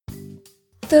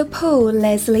The Paul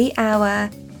Leslie Hour,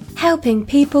 helping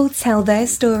people tell their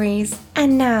stories.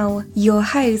 And now, your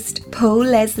host, Paul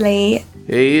Leslie.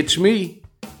 Hey, it's me.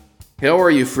 How are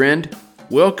you, friend?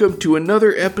 Welcome to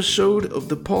another episode of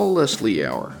the Paul Leslie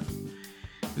Hour.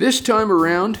 This time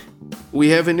around, we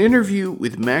have an interview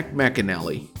with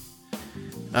McAnally.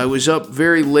 I was up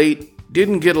very late,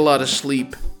 didn't get a lot of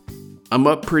sleep. I'm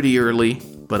up pretty early,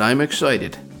 but I'm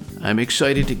excited. I'm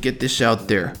excited to get this out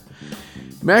there.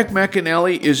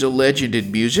 McAnally is a legend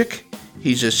in music.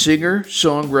 He's a singer,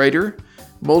 songwriter,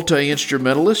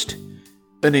 multi-instrumentalist,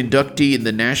 an inductee in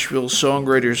the Nashville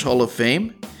Songwriters Hall of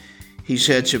Fame. He's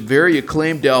had some very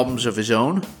acclaimed albums of his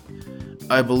own.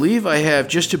 I believe I have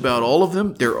just about all of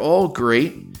them. They're all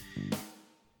great.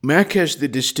 Mac has the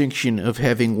distinction of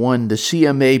having won the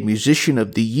CMA Musician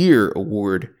of the Year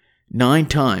award 9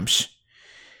 times.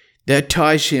 That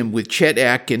ties him with Chet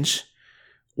Atkins,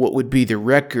 what would be the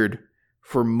record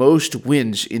for most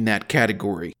wins in that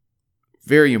category.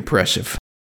 Very impressive.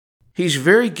 He's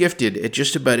very gifted at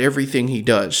just about everything he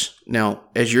does. Now,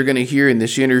 as you're going to hear in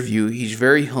this interview, he's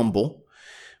very humble,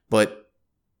 but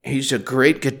he's a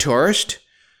great guitarist,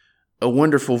 a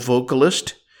wonderful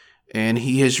vocalist, and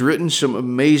he has written some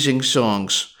amazing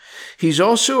songs. He's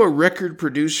also a record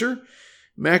producer.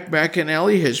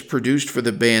 McAnally has produced for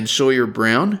the band Sawyer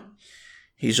Brown.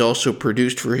 He's also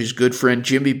produced for his good friend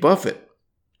Jimmy Buffett.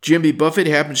 Jimmy Buffett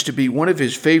happens to be one of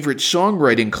his favorite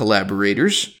songwriting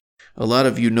collaborators. A lot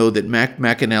of you know that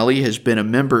McAnally has been a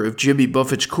member of Jimmy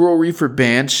Buffett's Coral Reefer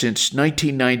Band since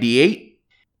 1998.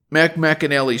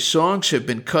 McAnally's songs have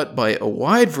been cut by a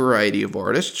wide variety of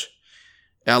artists.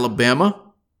 Alabama,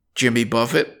 Jimmy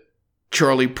Buffett,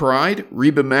 Charlie Pride,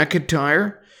 Reba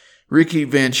McEntire, Ricky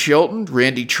Van Shelton,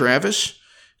 Randy Travis,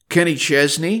 Kenny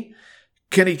Chesney.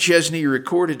 Kenny Chesney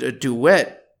recorded a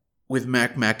duet with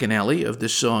McAnally of the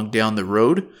song Down the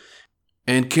Road,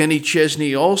 and Kenny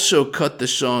Chesney also cut the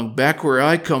song Back Where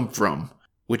I Come From,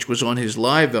 which was on his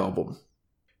live album.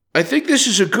 I think this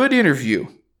is a good interview.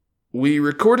 We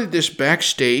recorded this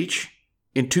backstage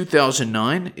in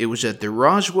 2009. It was at the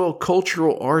Roswell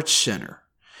Cultural Arts Center.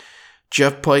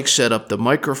 Jeff Pike set up the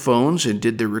microphones and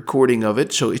did the recording of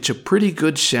it, so it's a pretty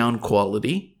good sound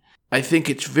quality. I think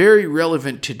it's very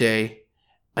relevant today.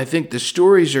 I think the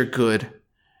stories are good,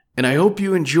 and I hope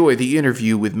you enjoy the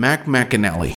interview with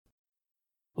McAnally.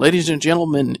 Ladies and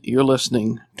gentlemen, you're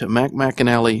listening to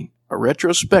McAnally, a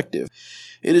retrospective.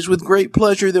 It is with great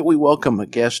pleasure that we welcome a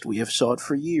guest we have sought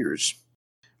for years.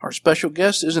 Our special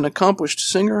guest is an accomplished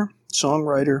singer,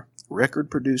 songwriter, record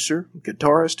producer,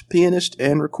 guitarist, pianist,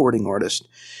 and recording artist.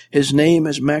 His name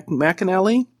is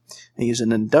McAnally. He is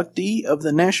an inductee of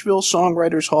the Nashville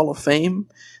Songwriters Hall of Fame,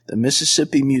 the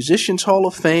Mississippi Musicians Hall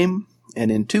of Fame, and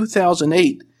in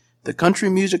 2008, the Country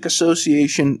Music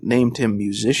Association named him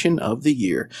Musician of the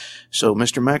Year. So,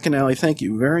 Mr. McAnally, thank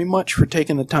you very much for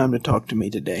taking the time to talk to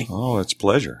me today. Oh, it's a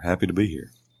pleasure. Happy to be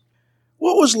here.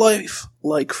 What was life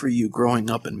like for you growing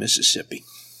up in Mississippi?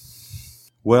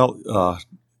 Well,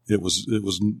 it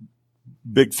was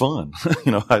big fun.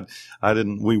 I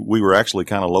didn't. We were actually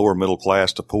kind of lower middle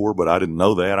class to poor, but I didn't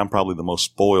know that. I'm probably the most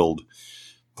spoiled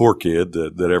poor kid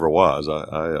that ever was.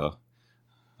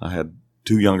 I had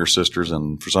 2 younger sisters,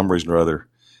 and for some reason or other,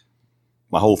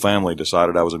 my whole family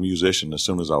decided I was a musician as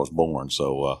soon as I was born.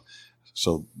 So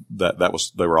that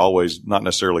was, they were always not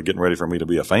necessarily getting ready for me to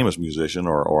be a famous musician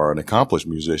or an accomplished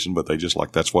musician, but they just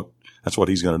like, that's what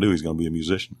he's going to do. He's going to be a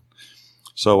musician.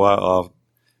 So,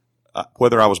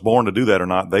 whether I was born to do that or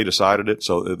not, they decided it.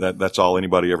 So that's all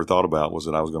anybody ever thought about was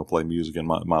that I was going to play music, and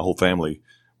my whole family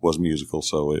was musical.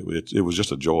 So it was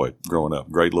just a joy growing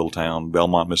up. Great little town.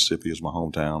 Belmont, Mississippi is my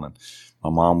hometown, and my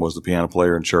mom was the piano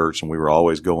player in church, and we were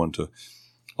always going to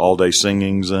all-day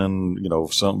singings and,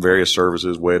 some various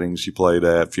services, weddings she played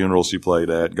at, funerals she played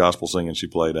at, gospel singing she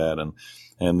played at.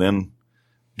 And then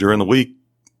during the week,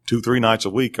 2-3 nights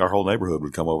a week, our whole neighborhood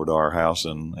would come over to our house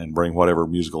and bring whatever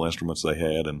musical instruments they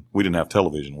had. And we didn't have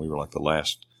television. We were like the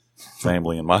last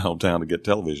family in my hometown to get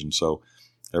television. So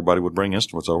everybody would bring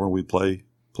instruments over, and we'd play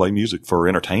music for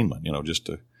entertainment, just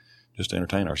to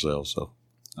entertain ourselves. So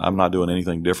I'm not doing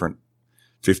anything different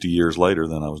 50 years later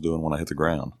than I was doing when I hit the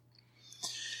ground.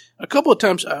 A couple of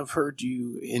times I've heard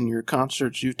you in your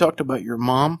concerts, you've talked about your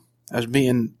mom as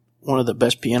being one of the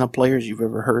best piano players you've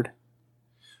ever heard.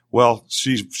 Well,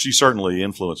 she certainly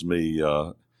influenced me.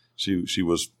 She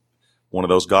was one of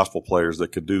those gospel players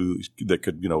that could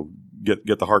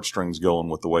get the heartstrings going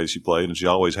with the way she played, and she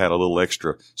always had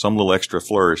some little extra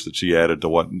flourish that she added to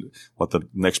what the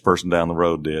next person down the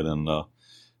road did. And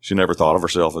she never thought of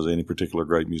herself as any particular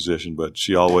great musician, but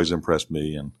she always impressed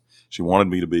me, and she wanted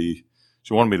me to be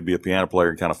she wanted me to be a piano player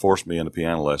and kind of forced me into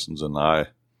piano lessons. And I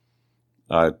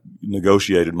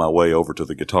negotiated my way over to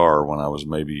the guitar when I was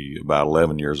maybe about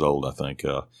 11 years old, I think,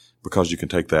 because you can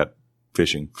take that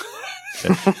fishing.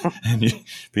 and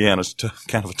piano's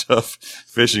kind of a tough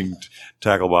fishing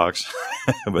tackle box.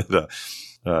 But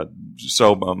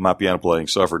so my piano playing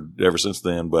suffered ever since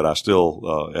then, but I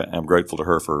still am grateful to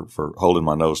her for holding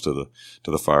my nose to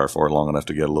the fire for it long enough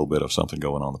to get a little bit of something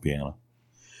going on the piano.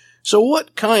 So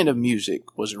what kind of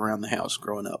music was around the house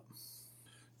growing up?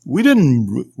 We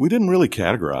didn't really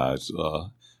categorize.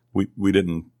 We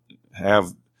didn't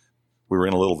have. We were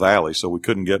in a little valley, so we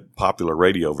couldn't get popular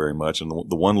radio very much. And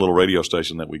the one little radio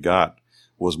station that we got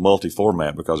was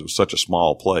multi-format because it was such a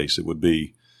small place. It would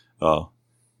be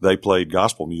they played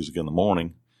gospel music in the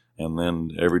morning, and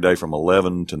then every day from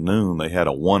 11 to noon they had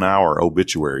a 1-hour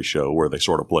obituary show where they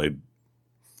sort of played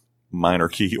minor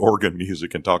key organ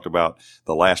music and talked about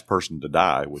the last person to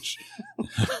die, which,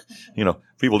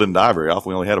 people didn't die very often.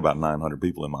 We only had about 900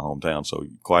 people in my hometown. So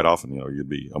quite often, you'd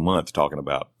be a month talking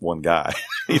about one guy,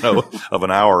 of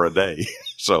an hour a day.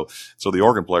 So the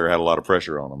organ player had a lot of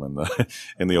pressure on him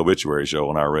in the obituary show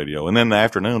on our radio. And then in the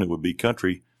afternoon, it would be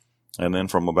country. And then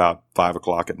from about 5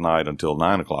 o'clock at night until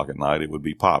 9 o'clock at night, it would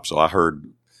be pop. So I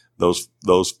heard those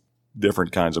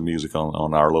different kinds of music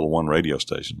on our little one radio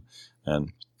station.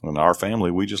 And in our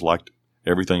family, we just liked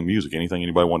everything music. Anything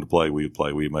anybody wanted to play, we would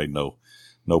play. We made no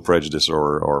prejudice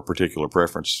or particular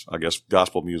preference. I guess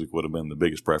gospel music would have been the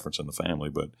biggest preference in the family,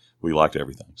 but we liked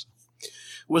everything. So.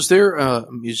 Was there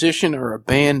a musician or a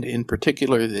band in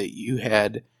particular that you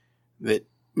had that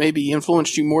maybe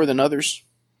influenced you more than others?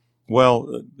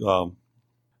 Well,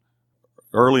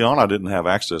 early on, I didn't have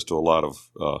access to a lot of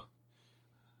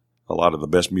the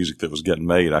best music that was getting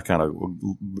made. I kind of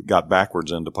got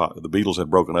backwards into pop. The Beatles had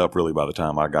broken up really by the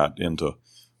time I got into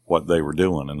what they were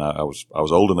doing. And I was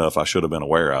old enough. I should have been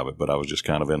aware of it, but I was just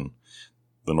kind of in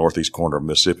the northeast corner of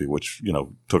Mississippi, which,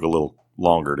 took a little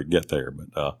longer to get there.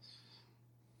 But,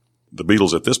 the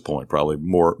Beatles at this point, probably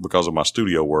more because of my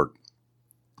studio work,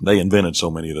 they invented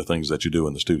so many of the things that you do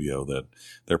in the studio that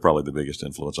they're probably the biggest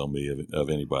influence on me of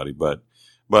anybody. But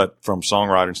from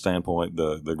songwriting standpoint,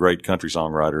 the great country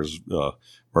songwriters,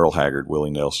 Merle Haggard,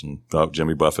 Willie Nelson,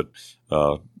 Jimmy Buffett,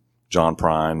 John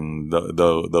Prine,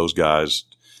 those guys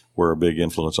were a big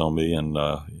influence on me. And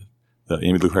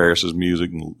Emmylou Harris's music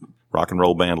and rock and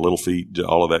roll band, Little Feat,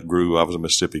 all of that grew. I was a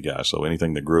Mississippi guy, so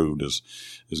anything that grew is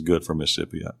good for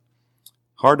Mississippi.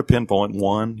 Hard to pinpoint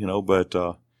one, but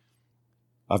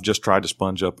I've just tried to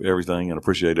sponge up everything and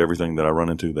appreciate everything that I run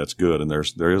into that's good. And there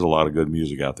is a lot of good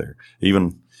music out there.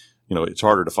 Even, it's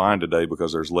harder to find today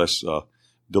because there's less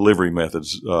delivery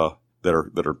methods that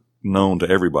are known to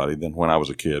everybody than when I was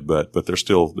a kid. But there's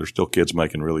still kids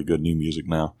making really good new music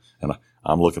now, and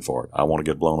I'm looking for it. I want to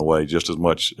get blown away just as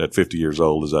much at 50 years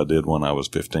old as I did when I was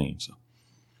 15.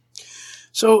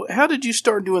 So how did you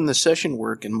start doing the session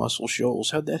work in Muscle Shoals?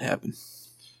 How'd that happen?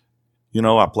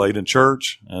 I played in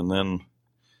church, and then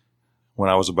when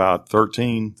I was about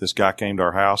 13, this guy came to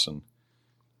our house and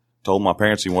told my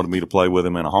parents he wanted me to play with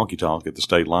him in a honky-tonk at the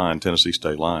state line, Tennessee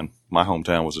state line. My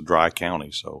hometown was a dry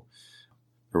county, so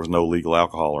there was no legal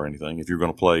alcohol or anything. If you're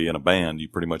going to play in a band, you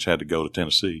pretty much had to go to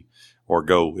Tennessee or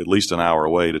go at least an hour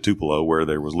away to Tupelo where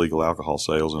there was legal alcohol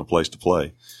sales and a place to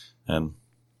play. And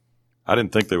I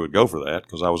didn't think they would go for that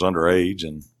because I was underage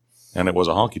and it was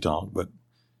a honky-tonk, but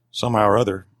somehow or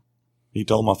other, he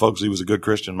told my folks he was a good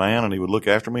Christian man and he would look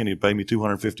after me and he'd pay me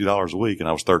 $250 a week, and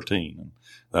I was 13. And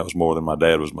that was more than my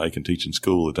dad was making teaching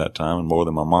school at that time and more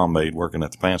than my mom made working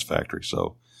at the pants factory.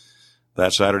 So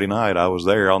that Saturday night, I was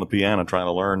there on the piano trying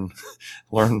to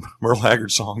learn Merle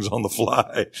Haggard songs on the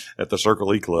fly at the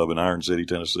Circle E Club in Iron City,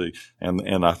 Tennessee.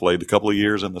 And I played a couple of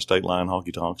years in the state line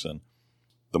honky tonks, and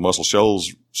the Muscle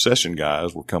Shoals session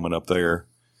guys were coming up there.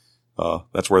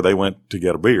 That's where they went to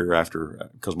get a beer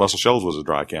after, because Muscle Shoals was a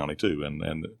dry county too.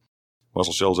 And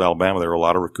Muscle Shoals, Alabama, there were a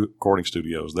lot of recording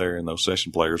studios there, and those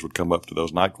session players would come up to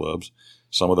those nightclubs.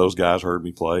 Some of those guys heard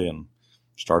me play and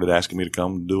started asking me to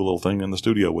come do a little thing in the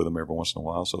studio with them every once in a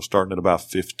while. So starting at about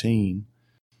 15,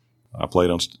 I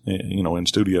played on, in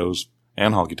studios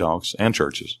and honky tonks and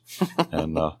churches.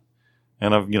 And I've,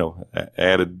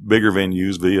 added bigger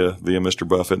venues via Mr.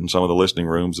 Buffett and some of the listening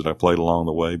rooms that I played along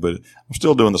the way, but I'm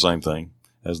still doing the same thing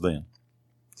as then.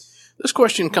 This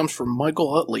question comes from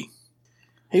Michael Utley.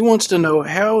 He wants to know,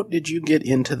 how did you get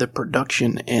into the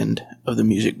production end of the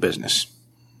music business?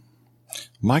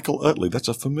 Michael Utley, that's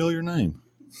a familiar name.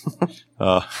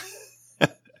 I've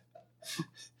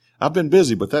been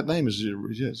busy, but that name is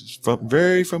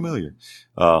very familiar.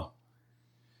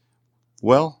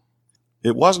 Well,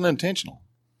 it wasn't intentional.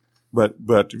 but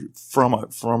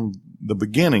from the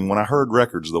beginning, when I heard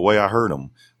records, the way I heard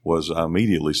them was I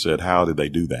immediately said, how did they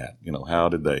do that? How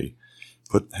did they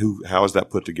how is that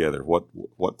put together?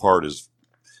 What part is,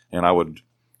 and I would,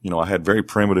 I had very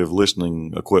primitive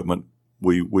listening equipment.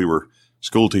 We were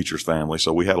school teachers' family,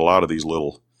 so we had a lot of these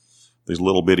little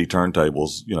bitty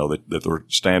turntables, that were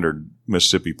standard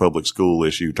Mississippi public school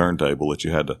issue turntable that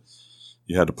you had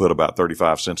to put about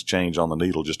 35 cents change on the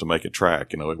needle just to make it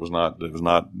track. It was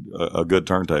not a good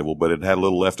turntable, but it had a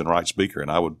little left and right speaker, and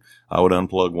I would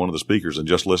unplug one of the speakers and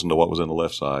just listen to what was in the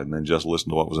left side, and then just listen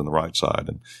to what was in the right side,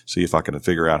 and see if I could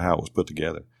figure out how it was put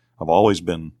together. I've always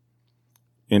been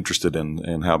interested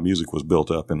in how music was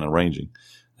built up in arranging,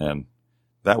 and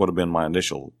that would have been my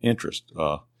initial interest.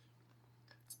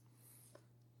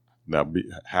 Now,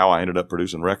 how I ended up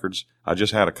producing records, I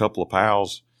just had a couple of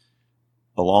pals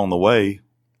along the way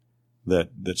that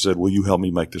said, will you help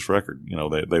me make this record?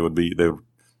 They would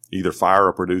either fire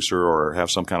a producer or have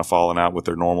some kind of falling out with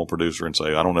their normal producer and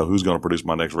say, I don't know who's going to produce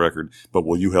my next record, but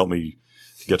will you help me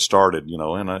get started?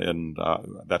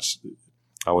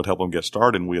 I would help them get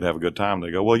started and we'd have a good time.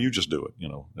 They go, well, you just do it,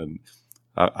 and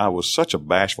I was such a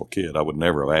bashful kid. I would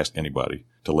never have asked anybody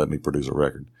to let me produce a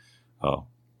record.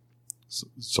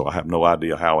 So I have no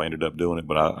idea how I ended up doing it,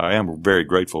 but I am very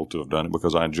grateful to have done it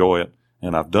because I enjoy it.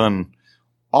 And I've done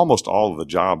almost all of the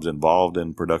jobs involved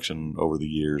in production over the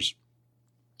years,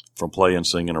 from playing,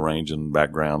 singing, arranging,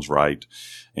 backgrounds, write,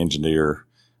 engineer,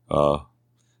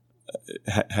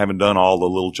 having done all the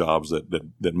little jobs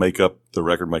that make up the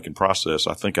record making process.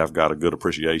 I think I've got a good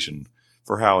appreciation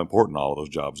for how important all of those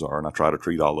jobs are. And I try to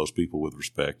treat all those people with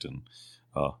respect, and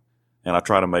I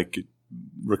try to make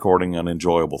recording an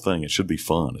enjoyable thing. It should be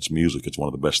fun. It's music. It's one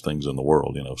of the best things in the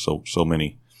world. So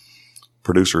many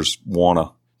producers want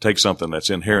to take something that's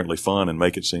inherently fun and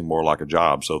make it seem more like a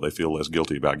job so they feel less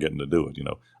guilty about getting to do it.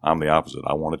 I'm the opposite.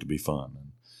 I want it to be fun.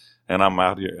 And I'm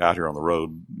out here on the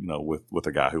road, with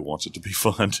a guy who wants it to be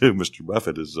fun too. Mr.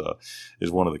 Buffett is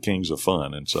one of the kings of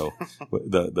fun. And so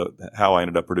how I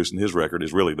ended up producing his record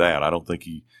is really that. I don't think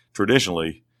he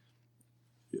traditionally,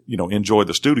 enjoyed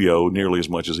the studio nearly as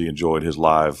much as he enjoyed his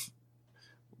live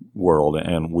world.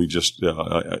 And we just,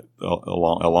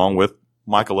 along with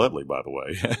Michael Utley, by the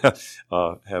way,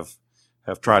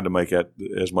 have tried to make it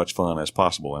as much fun as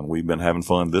possible. And we've been having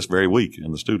fun this very week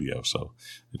in the studio. So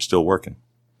it's still working.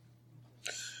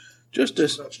 What's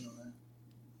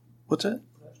that?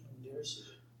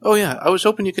 Oh, yeah. I was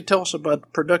hoping you could tell us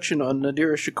about production on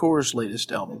Nadira Shakur's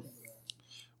latest album.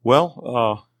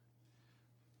 Well,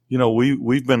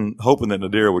 we've been hoping that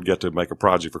Nadira would get to make a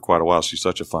project for quite a while. She's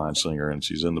such a fine singer, and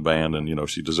she's in the band, and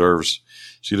she deserves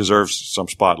some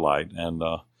spotlight.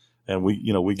 And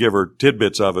we give her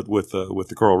tidbits of it with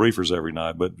the Coral Reefers every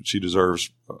night, but she deserves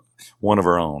one of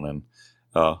her own.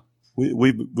 And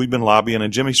we've been lobbying,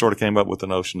 and Jimmy sort of came up with the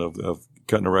notion of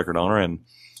cutting a record on her, and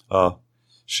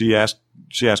she asked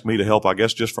me to help, I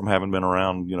guess, just from having been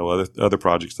around other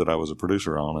projects that I was a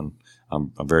producer on,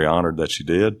 and I'm very honored that she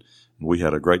did. We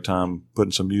had a great time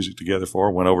putting some music together for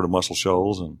her. Went over to Muscle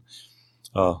Shoals and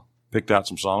picked out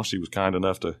some songs. She was kind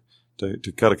enough to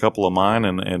cut a couple of mine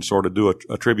and sort of do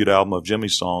a tribute album of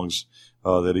Jimmy's songs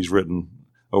that he's written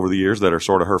over the years that are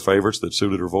sort of her favorites that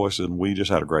suited her voice. And we just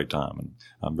had a great time. And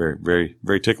I'm very, very,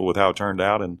 very tickled with how it turned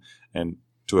out and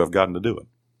to have gotten to do it.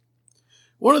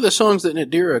 One of the songs that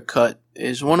Nadira cut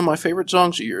is one of my favorite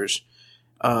songs of yours,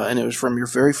 and it was from your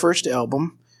very first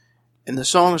album. And the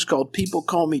song is called People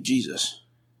Call Me Jesus.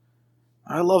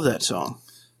 I love that song.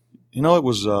 It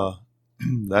was,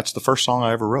 that's the first song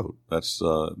I ever wrote.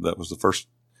 That was the first,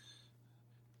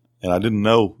 and I didn't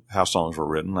know how songs were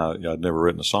written. I'd never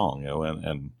written a song,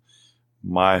 and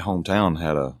my hometown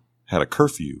had a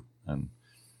curfew, and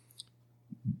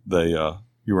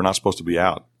you were not supposed to be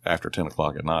out after 10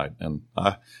 o'clock at night. And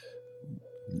I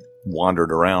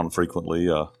wandered around frequently,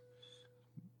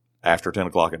 after 10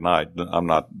 o'clock at night. I'm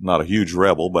not a huge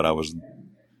rebel, but I was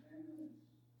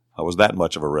that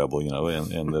much of a rebel,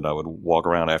 and that I would walk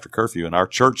around after curfew. And our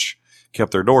church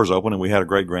kept their doors open, and we had a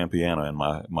great grand piano in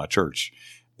my church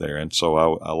there. And so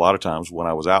a lot of times when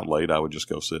I was out late, I would just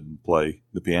go sit and play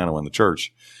the piano in the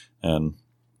church, and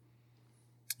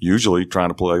usually trying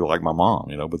to play like my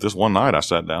mom, But this one night I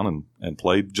sat down and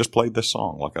played this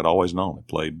song like I'd always known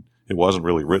it. It wasn't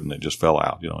really written. It just fell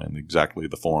out, in exactly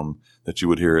the form that you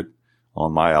would hear it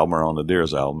on my album or on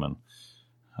Nadira's album. And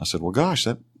I said, well, gosh,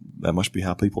 that must be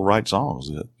how people write songs.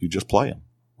 You just play them.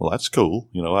 Well, that's cool.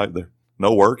 There's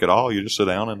no work at all. You just sit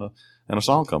down and a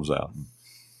song comes out.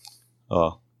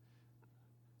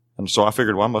 And so I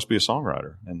figured, well, I must be a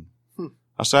songwriter. And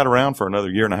I sat around for another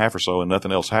year and a half or so, and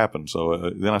nothing else happened. So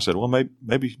then I said, well,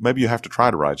 maybe you have to try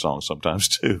to write songs sometimes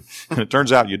too. And it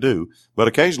turns out you do, but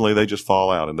occasionally they just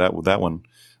fall out, and that one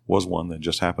was one that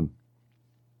just happened.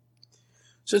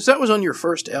 Since that was on your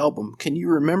first album, can you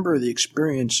remember the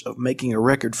experience of making a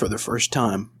record for the first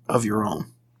time of your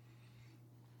own?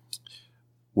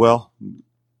 Well,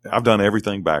 I've done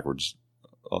everything backwards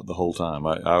the whole time.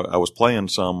 I was playing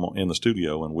some in the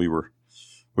studio, and we were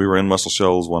in Muscle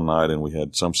Shoals one night, and we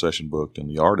had some session booked, and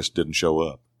the artist didn't show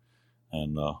up.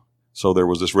 And so there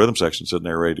was this rhythm section sitting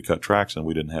there ready to cut tracks, and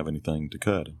we didn't have anything to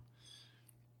cut. And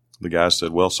the guys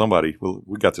said, well,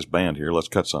 we got this band here. Let's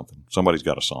cut something. Somebody's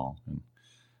got a song. And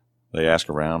they asked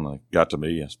around, and they got to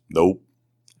me. I said, nope.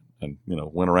 And,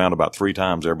 went around about 3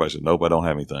 times. Everybody said, nope, I don't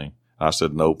have anything. I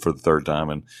said nope for the 3rd time.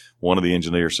 And one of the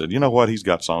engineers said, you know what? He's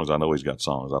got songs. I know he's got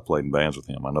songs. I played in bands with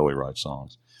him. I know he writes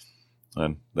songs.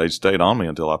 And they stayed on me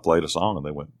until I played a song, and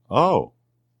they went, oh,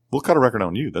 we'll cut a record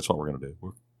on you. That's what we're going to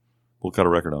do. We'll cut a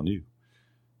record on you.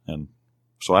 And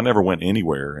so I never went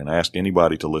anywhere and asked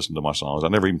anybody to listen to my songs. I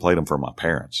never even played them for my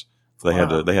parents. They had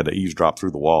to eavesdrop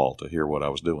through the wall to hear what I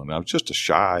was doing. I was just a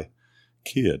shy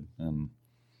kid.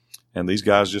 And these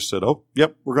guys just said, oh,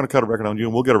 yep, we're going to cut a record on you,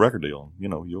 and we'll get a record deal.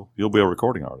 You'll be a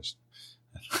recording artist.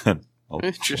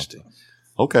 Interesting.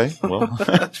 Okay, well,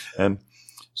 and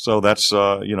so that's,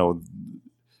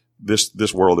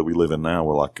 this world that we live in now,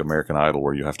 we're like American Idol,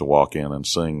 where you have to walk in and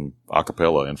sing a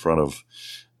cappella in front of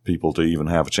people to even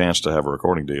have a chance to have a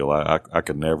recording deal. I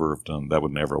could never have done that.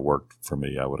 Would never have worked for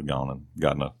me. I would have gone and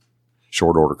gotten a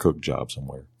short order cook job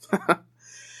somewhere.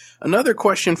 Another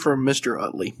question from Mr.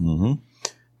 Utley. Mm-hmm.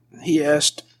 He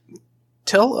asked,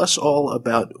 tell us all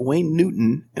about Wayne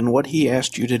Newton and what he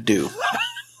asked you to do.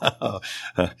 I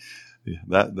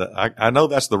know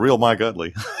that's the real Mike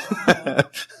Utley.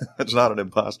 That's not an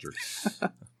imposter.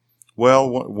 Well,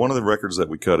 one of the records that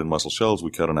we cut in Muscle Shoals,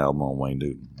 we cut an album on Wayne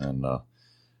Newton.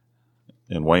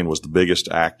 And Wayne was the biggest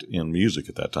act in music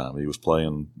at that time. He was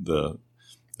playing the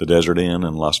Desert Inn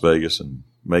in Las Vegas and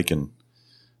making,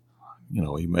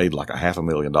 he made like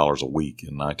 $500,000 a week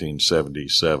in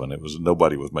 1977.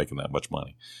 Nobody was making that much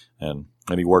money. And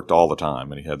he worked all the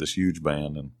time, and he had this huge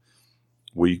band, and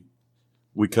we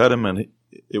cut him, and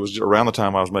it was around the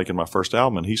time I was making my first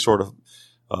album, and he sort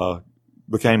of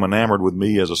became enamored with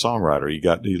me as a songwriter.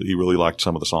 He really liked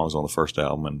some of the songs on the first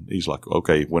album, and he's like,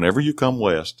 okay, whenever you come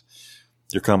west,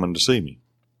 you're coming to see me.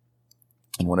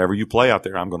 And whenever you play out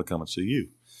there, I'm going to come and see you.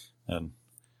 And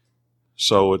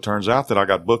so it turns out that I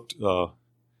got booked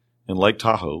in Lake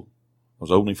Tahoe. I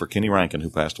was opening for Kenny Rankin, who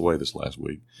passed away this last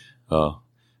week.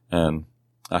 And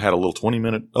I had a little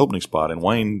 20-minute opening spot, and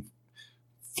Wayne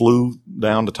flew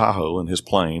down to Tahoe in his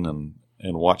plane and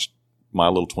watched my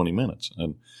little 20 minutes.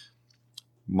 And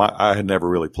I had never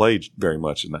really played very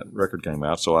much, and that record came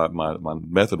out. So my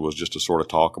method was just to sort of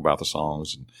talk about the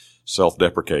songs and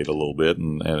self-deprecate a little bit.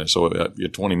 And so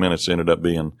 20 minutes ended up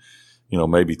being,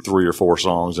 maybe 3 or 4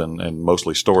 songs and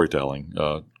mostly storytelling,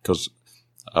 because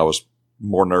I was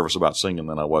more nervous about singing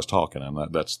than I was talking. And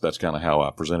that's kind of how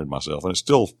I presented myself. And it's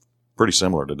still pretty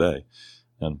similar today.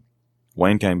 And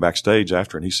Wayne came backstage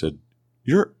after, and he said,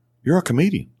 you're a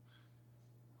comedian.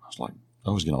 I was like, I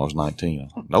was 19. I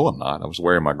was like, no, I'm not. I was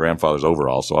wearing my grandfather's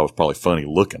overalls, so I was probably funny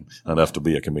looking enough to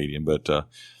be a comedian. But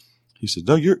he said,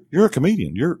 no, you're a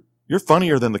comedian. You're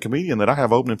funnier than the comedian that I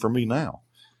have opening for me now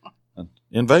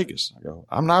in Vegas. I go,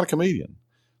 I'm not a comedian.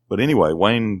 But anyway,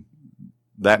 Wayne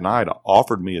that night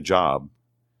offered me a job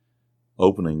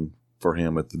opening for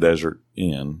him at the Desert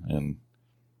Inn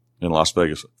in Las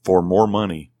Vegas for more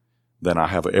money than I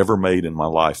have ever made in my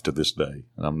life to this day.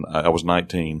 And I was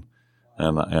 19,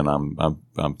 and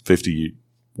I'm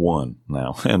 51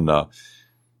 now,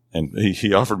 and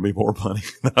he offered me more money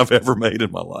than I've ever made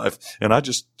in my life, and I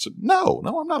just said, no,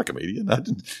 I'm not a comedian. I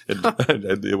didn't.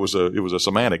 It was a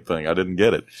semantic thing. I didn't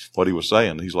get it what he was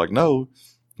saying. He's like, no,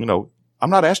 I'm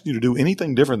not asking you to do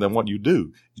anything different than what you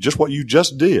do. Just what you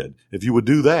just did. If you would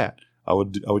do that, I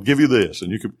would give you this,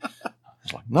 and you could. I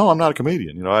was like, no, I'm not a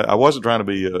comedian. I wasn't trying to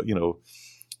be,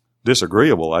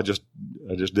 disagreeable. I just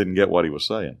didn't get what he was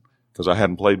saying, because I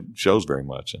hadn't played shows very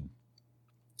much.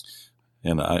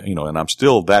 And I'm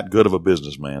still that good of a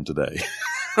businessman today.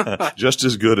 Just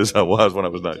as good as I was when I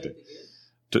was 19.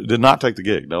 Did not take the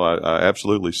gig. No, I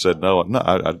absolutely said no. No,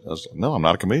 I was like, no, I'm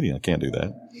not a comedian. I can't do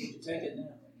that. Take it now.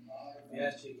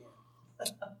 Yes, you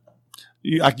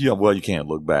can. Well, you can't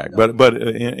look back. But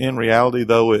in reality,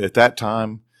 though, at that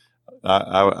time,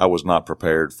 I was not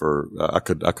prepared for. I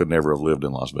could never have lived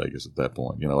in Las Vegas at that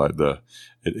point.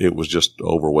 It was just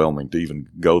overwhelming to even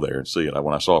go there and see it.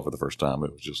 When I saw it for the first time,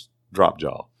 it was just drop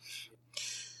jaw.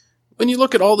 When you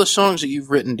look at all the songs that you've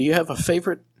written, do you have a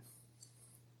favorite?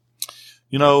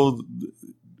 You know,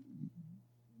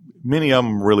 many of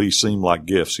them really seem like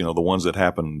gifts. You know, the ones that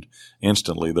happened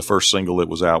instantly. The first single that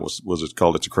was out was it's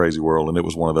called "It's a Crazy World," and it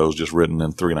was one of those just written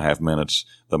in 3.5 minutes.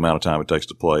 The amount of time it takes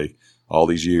to play. All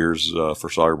these years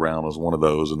for Sawyer Brown was one of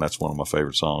those, and that's one of my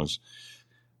favorite songs.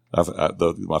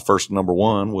 My first number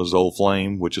one was "Old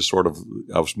Flame," which is sort of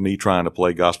was me trying to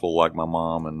play gospel like my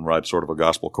mom and write sort of a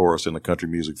gospel chorus in the country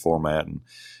music format, and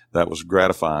that was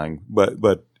gratifying. But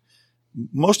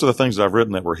most of the things that I've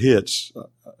written that were hits,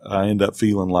 I end up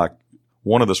feeling like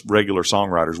one of the regular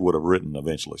songwriters would have written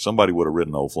eventually. Somebody would have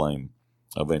written "Old Flame"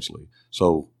 eventually.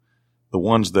 So the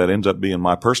ones that end up being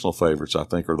my personal favorites, I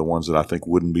think, are the ones that I think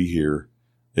wouldn't be here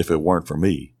if it weren't for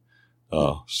me.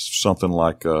 Something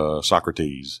like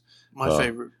Socrates. My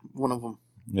favorite, one of them.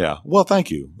 Yeah. Well,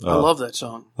 thank you. I love that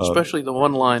song, especially the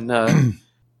one line,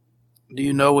 do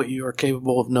you know what you are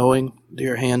capable of knowing? Do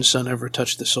your hands, son, ever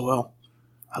touch the soil?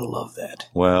 I love that.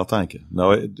 Well, thank you.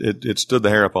 No, it stood the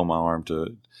hair up on my arm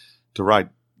to write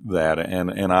that.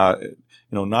 And I,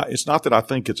 it's not that I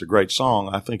think it's a great song.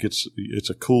 I think it's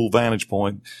a cool vantage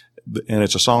point, and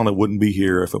it's a song that wouldn't be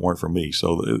here if it weren't for me.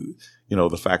 So,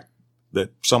 the fact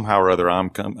that somehow or other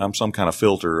I'm some kind of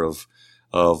filter of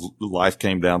life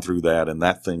came down through that, and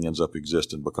that thing ends up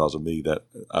existing because of me, that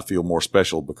I feel more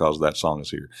special because that song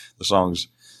is here. The songs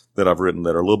that I've written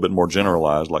that are a little bit more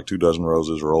generalized, like 2 Dozen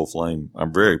Roses or Old Flame,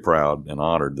 I'm very proud and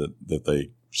honored that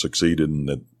they succeeded and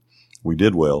that we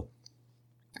did well,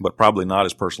 but probably not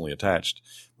as personally attached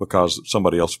because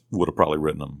somebody else would have probably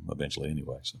written them eventually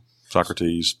anyway. So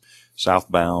Socrates,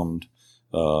 Southbound,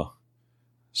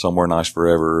 Somewhere Nice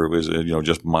Forever. It was,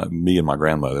 just me and my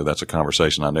grandmother. That's a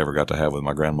conversation I never got to have with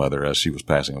my grandmother as she was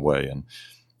passing away. And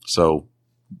so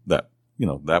that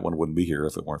one wouldn't be here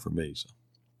if it weren't for me. So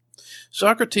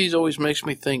Socrates always makes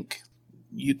me think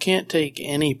you can't take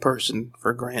any person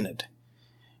for granted.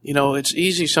 It's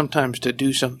easy sometimes to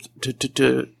do something,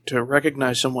 to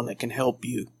recognize someone that can help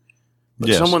you, but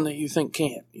yes. Someone that you think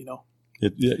can't,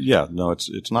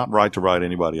 It's not right to write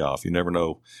anybody off. You never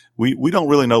know. We don't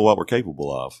really know what we're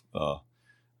capable of,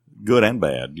 good and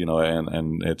bad,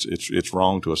 and it's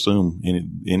wrong to assume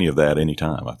any of that any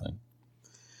time, I think.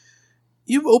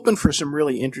 You've opened for some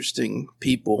really interesting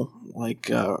people, like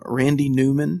Randy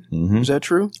Newman. Mm-hmm. Is that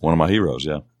true? One of my heroes,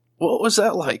 yeah. What was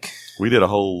that like? We did a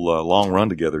whole long run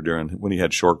together when he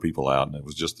had short people out, and it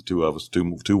was just the two of us,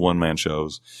 two one-man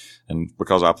shows. And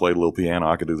because I played a little piano,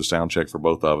 I could do the sound check for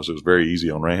both of us. It was very easy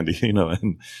on Randy,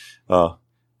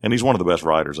 and he's one of the best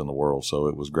writers in the world. So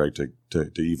it was great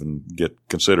to even get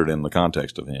considered in the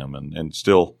context of him. And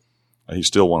still, he's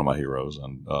still one of my heroes.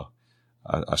 And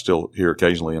I still hear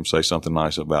occasionally him say something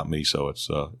nice about me. So it's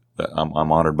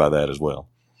I'm honored by that as well.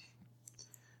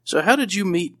 So how did you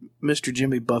meet Mr.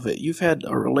 Jimmy Buffett? You've had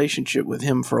a relationship with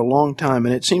him for a long time,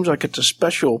 and it seems like it's a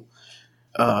special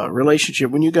relationship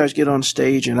when you guys get on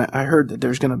stage. And I heard that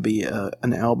there's going to be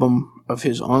an album of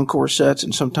his encore sets,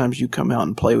 and sometimes you come out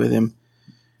and play with him.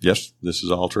 Yes, this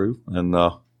is all true. And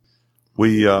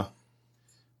we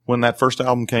when that first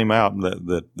album came out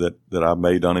that I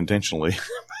made unintentionally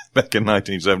back in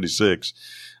 1976,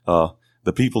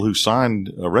 the people who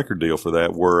signed a record deal for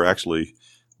that were actually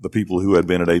the people who had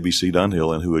been at ABC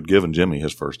Dunhill and who had given Jimmy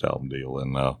his first album deal.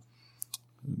 And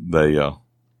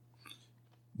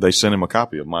they sent him a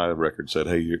copy of my record, said,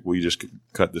 "Hey, we just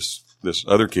cut this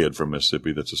other kid from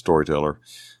Mississippi that's a storyteller,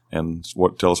 and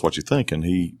tell us what you think." And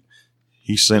he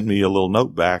sent me a little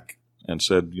note back and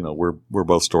said, we're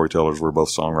both storytellers, we're both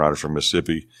songwriters from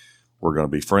Mississippi, we're going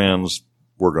to be friends,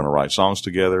 we're going to write songs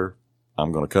together,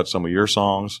 I'm going to cut some of your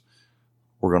songs,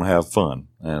 we're going to have fun.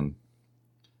 And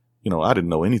I didn't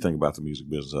know anything about the music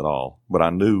business at all, but I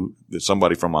knew that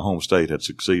somebody from my home state had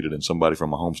succeeded, and somebody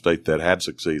from my home state that had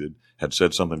succeeded had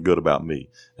said something good about me.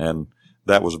 And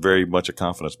that was very much a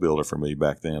confidence builder for me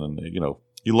back then. And,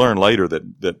 you learn later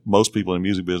that most people in the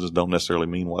music business don't necessarily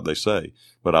mean what they say.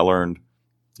 But I learned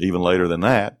even later than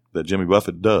that Jimmy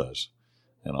Buffett does.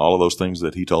 And all of those things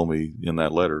that he told me in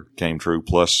that letter came true,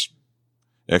 plus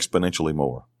exponentially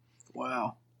more.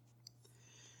 Wow.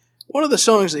 One of the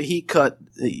songs that he cut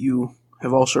that you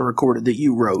have also recorded that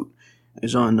you wrote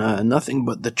is on Nothing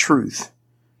But the Truth.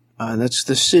 That's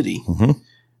The City. Mm-hmm.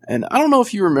 And I don't know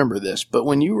if you remember this, but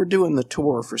when you were doing the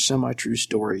tour for Semi-True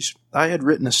Stories, I had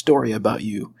written a story about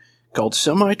you called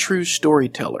Semi-True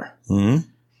Storyteller. Mm-hmm.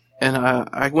 And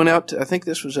I went out to, I think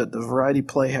this was at the Variety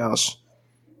Playhouse,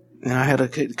 and I had a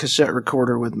cassette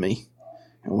recorder with me.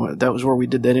 And that was where we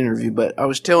did that interview. But I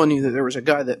was telling you that there was a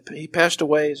guy that he passed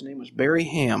away. His name was Barry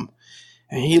Ham,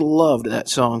 and he loved that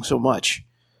song so much.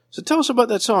 So tell us about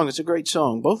that song. It's a great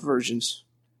song, both versions.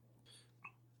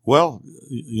 Well,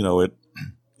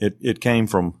 it came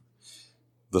from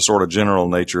the sort of general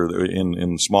nature that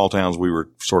in small towns we were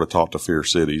sort of taught to fear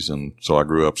cities, and so I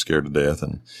grew up scared to death,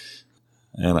 and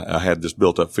I had this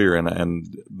built up fear,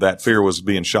 and that fear was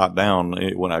being shot down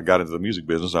when I got into the music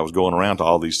business. I was going around to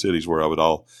all these cities where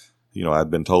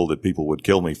I'd been told that people would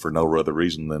kill me for no other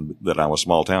reason than that I'm a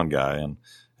small town guy, and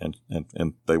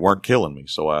they weren't killing me.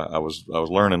 So I was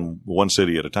learning one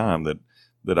city at a time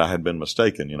that I had been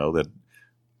mistaken, that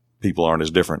people aren't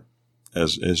as different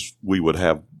as we would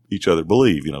have each other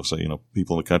believe, So,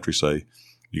 people in the country say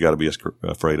you got to be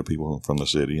afraid of people from the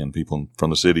city, and people from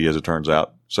the city, as it turns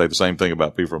out, say the same thing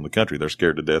about people from the country. They're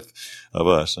scared to death of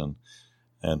us. And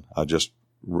I just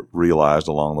realized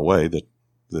along the way that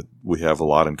we have a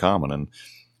lot in common. And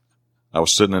I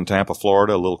was sitting in Tampa,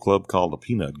 Florida, a little club called the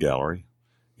Peanut Gallery,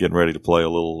 getting ready to play a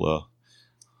little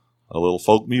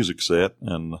folk music set.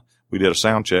 And we did a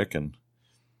sound check and,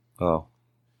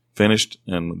 finished,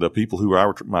 and the people who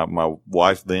my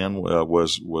wife then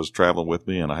was traveling with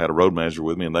me, and I had a road manager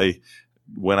with me, and they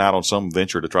went out on some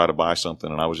venture to try to buy something,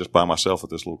 and I was just by myself at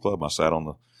this little club. I sat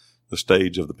on the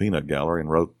stage of the Peanut Gallery and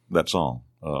wrote that song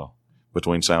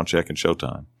between sound check and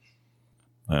showtime.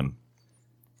 And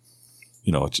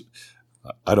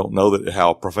I don't know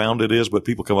how profound it is, but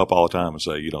people come up all the time and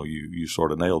say, you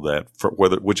sort of nailed that,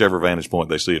 whichever vantage point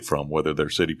they see it from, whether they're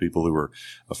city people who are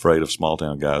afraid of small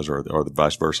town guys or the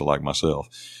vice versa, like myself.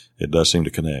 It does seem to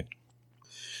connect.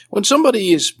 When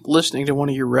somebody is listening to one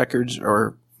of your records,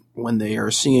 or when they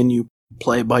are seeing you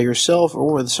play by yourself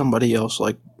or with somebody else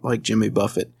like Jimmy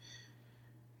Buffett,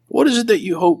 what is it that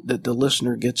you hope that the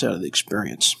listener gets out of the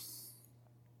experience?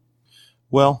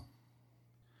 Well,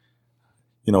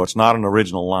 it's not an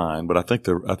original line, but I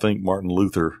think Martin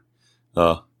Luther,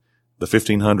 the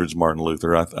 1500s Martin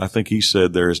Luther, I think he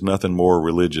said there is nothing more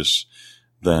religious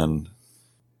than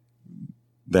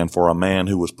for a man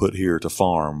who was put here to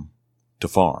farm.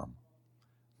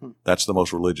 That's the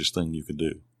most religious thing you can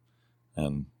do.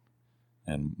 And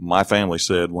my family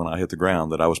said when I hit the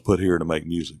ground that I was put here to make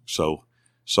music.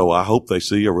 So I hope they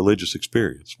see a religious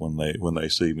experience when they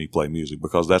see me play music,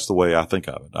 because that's the way I think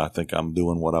of it. I think I'm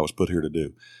doing what I was put here to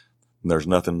do. And there's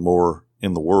nothing more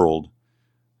in the world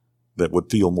that would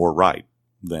feel more right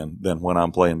than when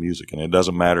I'm playing music. And it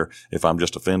doesn't matter if I'm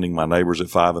just offending my neighbors at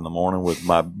 5 a.m. with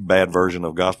my bad version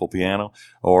of gospel piano,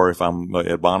 or if I'm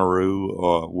at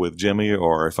Bonnaroo with Jimmy,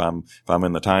 or if I'm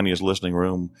in the tiniest listening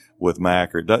room with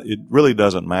Mac. It really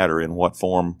doesn't matter in what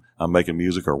form I'm making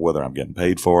music, or whether I'm getting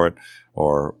paid for it,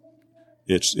 or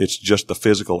it's just the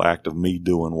physical act of me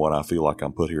doing what I feel like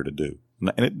I'm put here to do.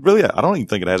 And it really, I don't even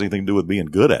think it has anything to do with being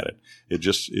good at it.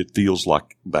 It feels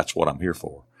like that's what I'm here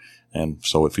for. And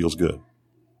so it feels good.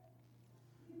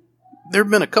 There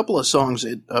have been a couple of songs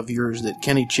of yours that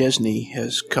Kenny Chesney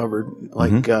has covered,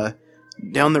 like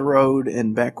Down the Road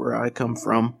and Back Where I Come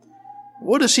From.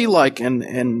 What is he like?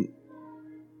 And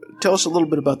tell us a little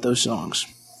bit about those songs.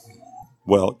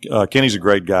 Well, Kenny's a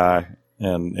great guy,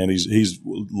 and he's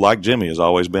like Jimmy, has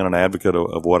always been an advocate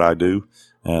of what I do,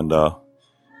 and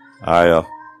I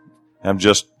am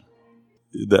just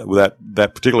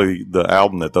that particularly the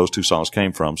album that those two songs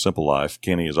came from, Simple Life.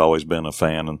 Kenny has always been a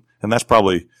fan, and that's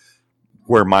probably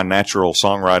where my natural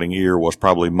songwriting ear was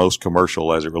probably most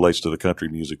commercial as it relates to the country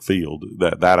music field.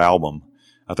 That album,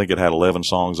 I think it had 11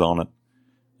 songs on it,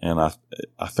 and I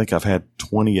think I've had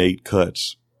 28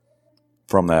 cuts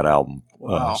from that album.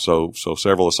 Wow. So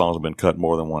several of the songs have been cut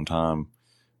more than one time.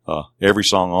 Every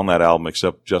song on that album,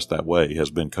 except Just That Way,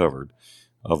 has been covered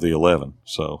of the 11.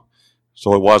 So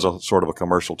it was a sort of a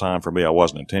commercial time for me. I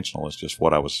wasn't intentional. It's just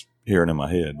what I was hearing in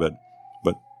my head. But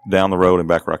Down the Road and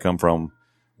Back Where I Come From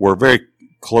were very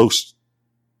close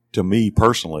to me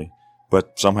personally,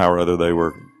 but somehow or other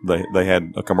they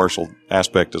had a commercial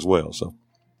aspect as well. So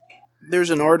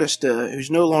there's an artist who's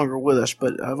no longer with us,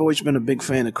 but I've always been a big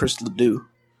fan of Chris Ledoux.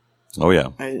 Oh yeah,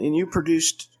 and didn't you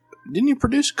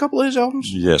produce a couple of his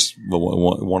albums? Yes,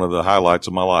 one of the highlights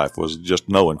of my life was just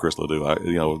knowing Chris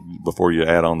Ledoux. Before you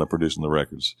add on the producing the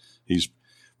records, he's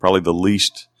probably the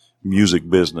least music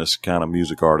business kind of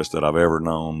music artist that I've ever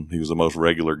known. He was the most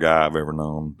regular guy I've ever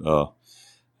known.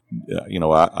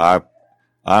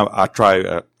 I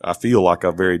feel like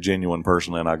a very genuine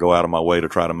person, and I go out of my way to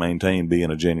try to maintain being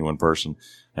a genuine person.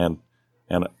 And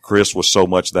Chris was so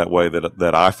much that way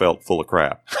that I felt full of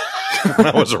crap when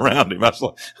I was around him.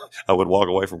 I would walk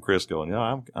away from Chris going,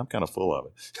 I'm kind of full of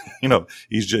it.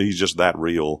 He's just that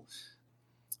real.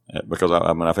 Because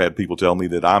I've had people tell me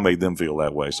that I made them feel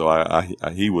that way. So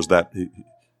he was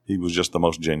he was just the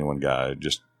most genuine guy.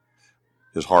 Just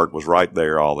his heart was right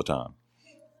there all the time.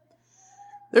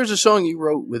 There's a song you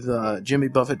wrote with Jimmy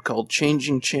Buffett called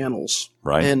Changing Channels.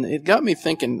 Right. And it got me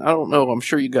thinking, I don't know, I'm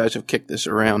sure you guys have kicked this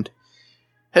around.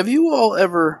 Have you all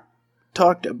ever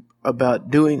talked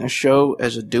about doing a show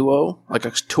as a duo, like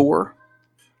a tour?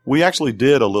 We actually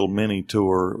did a little mini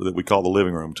tour that we call the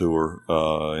Living Room Tour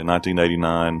in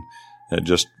 1989.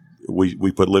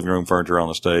 We put living room furniture on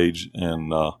the stage,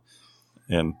 and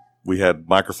we had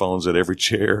microphones at every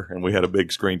chair, and we had a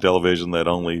big screen television that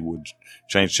only would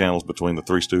change channels between the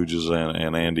Three Stooges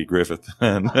and Andy Griffith,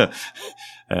 and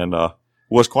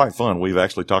was quite fun. We've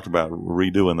actually talked about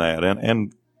redoing that,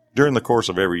 and during the course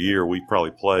of every year, we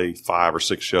probably play 5 or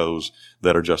 6 shows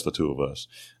that are just the two of us,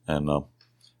 and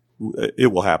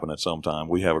it will happen at some time.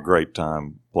 We have a great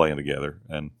time playing together,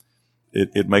 and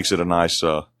it makes it a nice.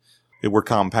 We're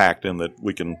compact in that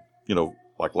we can,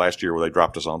 like last year where they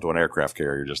dropped us onto an aircraft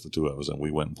carrier, just the two of us, and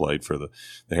we went and played for the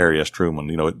Harry S. Truman.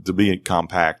 To be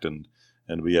compact and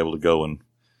to be able to go and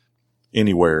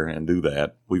anywhere and do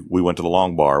that. We went to the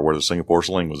Long Bar where the Singapore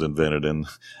Sling was invented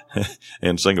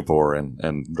in Singapore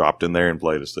and dropped in there and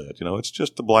played a set. It's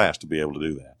just a blast to be able to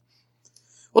do that.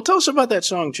 Well, tell us about that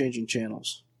song, Changing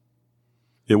Channels.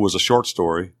 It was a short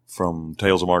story from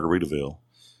Tales of Margaritaville,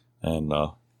 and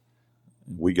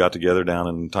we got together down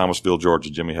in Thomasville, Georgia.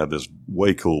 Jimmy had this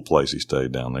way cool place he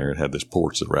stayed down there. It had this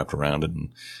porch that wrapped around it,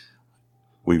 and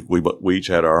we each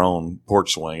had our own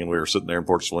porch swing, and we were sitting there in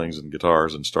porch swings and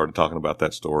guitars and started talking about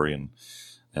that story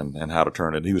and how to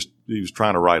turn it. He was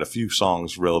trying to write a few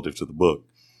songs relative to the book,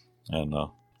 and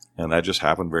that just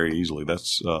happened very easily.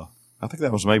 That's I think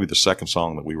that was maybe the second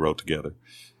song that we wrote together.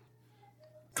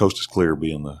 Coast is Clear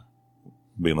being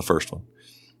the first one,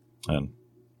 and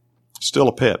still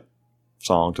a pet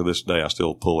song to this day. I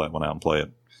still pull that one out and play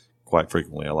it quite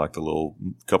frequently. I like the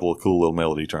couple of cool little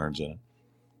melody turns in it.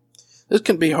 This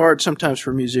can be hard sometimes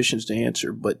for musicians to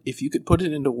answer, but if you could put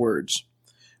it into words,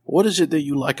 what is it that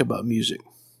you like about music?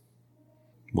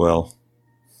 Well,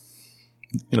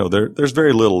 there's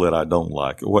very little that I don't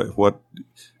like. What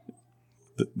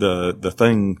the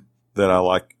thing that I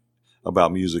like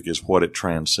about music is what it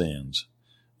transcends.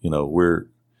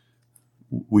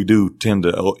 We do tend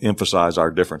to emphasize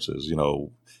our differences.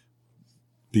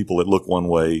 People that look one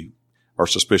way are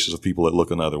suspicious of people that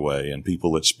look another way, and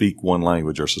people that speak one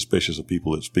language are suspicious of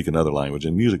people that speak another language.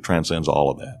 And music transcends all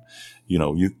of that.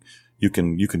 You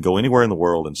can go anywhere in the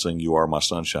world and sing "You Are My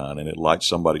Sunshine," and it lights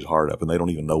somebody's heart up, and they don't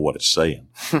even know what it's saying.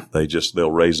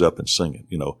 They'll raise up and sing it.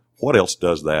 What else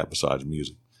does that besides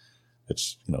music?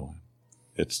 It's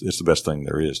the best thing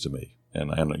there is to me.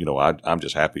 And I'm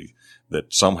just happy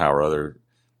that somehow or other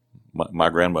my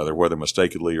grandmother, whether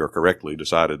mistakenly or correctly,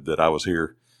 decided that I was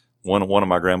here. One of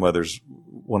my grandmothers,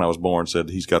 when I was born, said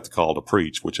he's got the call to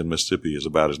preach, which in Mississippi is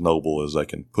about as noble as they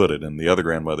can put it. And the other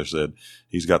grandmother said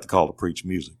he's got the call to preach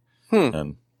music.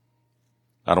 And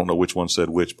I don't know which one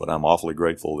said which, but I'm awfully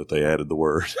grateful that they added the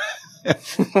word.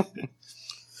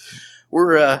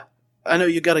 I know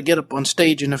you got to get up on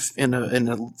stage in a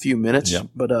few minutes, yeah.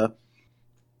 But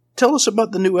tell us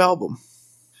about the new album.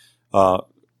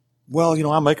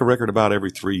 Well, I make a record about every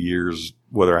 3 years,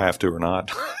 whether I have to or not.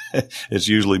 It's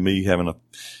usually me having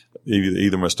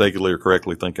either mistakenly or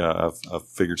correctly think I've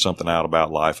figured something out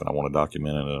about life and I want to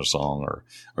document it in a song or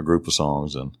a group of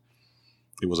songs. And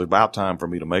it was about time for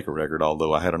me to make a record,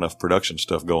 although I had enough production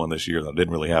stuff going this year that I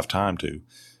didn't really have time to.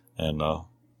 And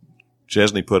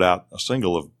Chesney put out a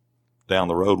single of Down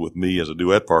the Road with me as a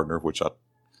duet partner, which I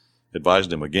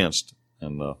advised him against.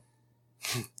 And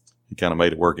he kind of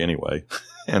made it work anyway.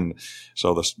 And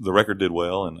so the record did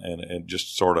well, and it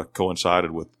just sort of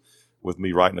coincided with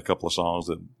me writing a couple of songs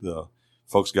that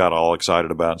folks got all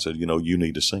excited about and said, you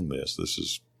need to sing this. This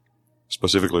is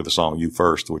specifically the song You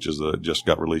First, which is just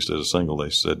got released as a single.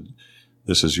 They said,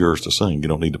 this is yours to sing. You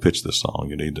don't need to pitch this song.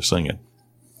 You need to sing it.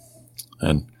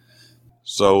 And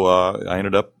so I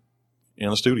ended up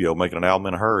in the studio making an album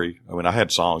in a hurry. I mean, I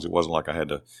had songs. It wasn't like I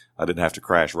didn't have to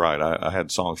crash write. I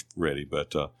had songs ready,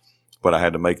 but I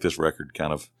had to make this record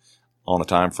kind of on a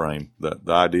time frame. The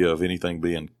idea of anything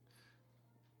being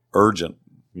urgent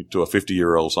to a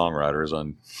 50-year-old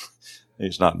songwriter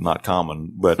it's not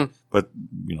common. But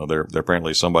there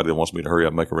apparently is somebody that wants me to hurry up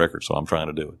and make a record, so I'm trying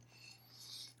to do it.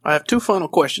 I have 2 final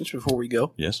questions before we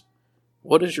go. Yes.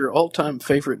 What is your all-time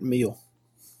favorite meal?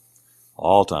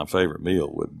 All-time favorite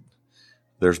meal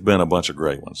there's been a bunch of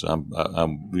great ones.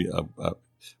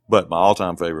 But my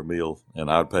all-time favorite meal, and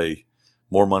I'd pay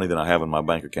more money than I have in my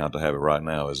bank account to have it right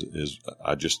now, is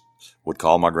I just would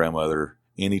call my grandmother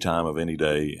any time of any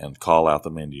day and call out the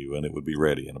menu, and it would be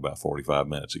ready in about 45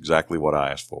 minutes, exactly what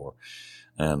I asked for.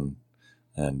 And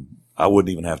And I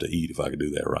wouldn't even have to eat if I could do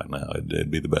that right now.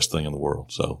 It'd be the best thing in the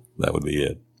world. So that would be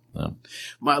it.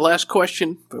 My last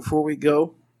question before we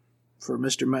go for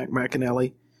Mr.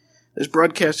 McAnally. This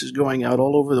broadcast is going out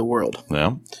all over the world.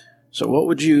 Yeah. So what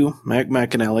would you,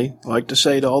 McAnally, like to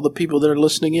say to all the people that are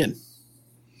listening in?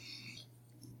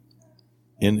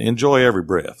 Enjoy every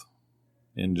breath.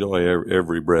 Enjoy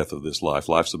every breath of this life.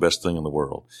 Life's the best thing in the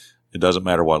world. It doesn't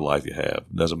matter what life you have.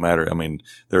 It doesn't matter. I mean,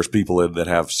 there's people that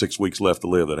have 6 weeks left to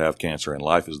live that have cancer, and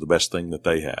life is the best thing that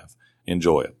they have.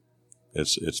 Enjoy it.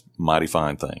 It's a mighty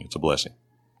fine thing. It's a blessing.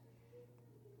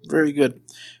 Very good.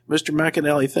 Mr.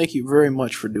 McAnally, thank you very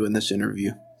much for doing this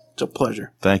interview. It's a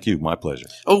pleasure. Thank you. My pleasure.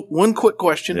 Oh, one quick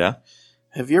question. Yeah?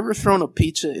 Have you ever thrown a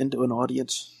pizza into an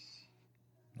audience?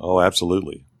 Oh,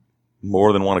 absolutely.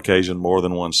 More than one occasion, more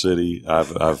than one city.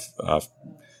 I've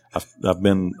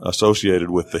been associated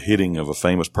with the hitting of a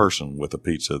famous person with a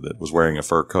pizza that was wearing a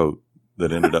fur coat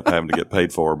that ended up having to get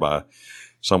paid for by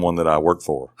someone that I worked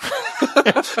for.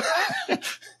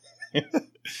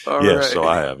 All yes, right. so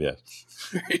I have, yes.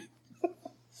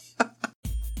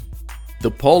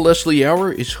 The Paul Leslie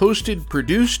Hour is hosted,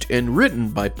 produced, and written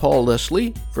by Paul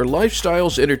Leslie for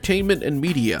Lifestyles Entertainment and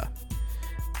Media.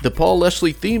 The Paul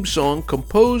Leslie theme song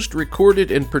composed,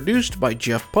 recorded, and produced by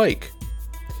Jeff Pike.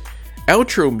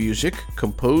 Outro music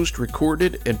composed,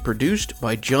 recorded, and produced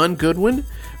by John Goodwin,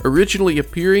 originally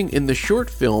appearing in the short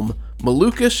film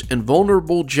Malukas and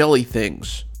Vulnerable Jelly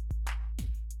Things.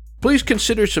 Please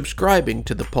consider subscribing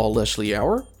to the Paul Leslie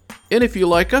Hour, and if you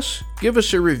like us, give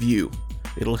us a review.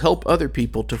 It'll help other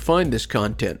people to find this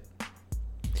content.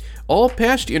 All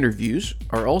past interviews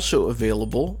are also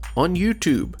available on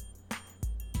YouTube.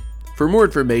 For more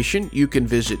information, you can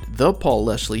visit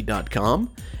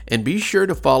thepaulleslie.com and be sure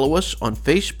to follow us on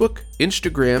Facebook,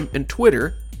 Instagram, and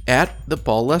Twitter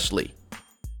 @ThePaulLeslie.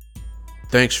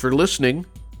 Thanks for listening.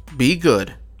 Be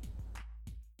good.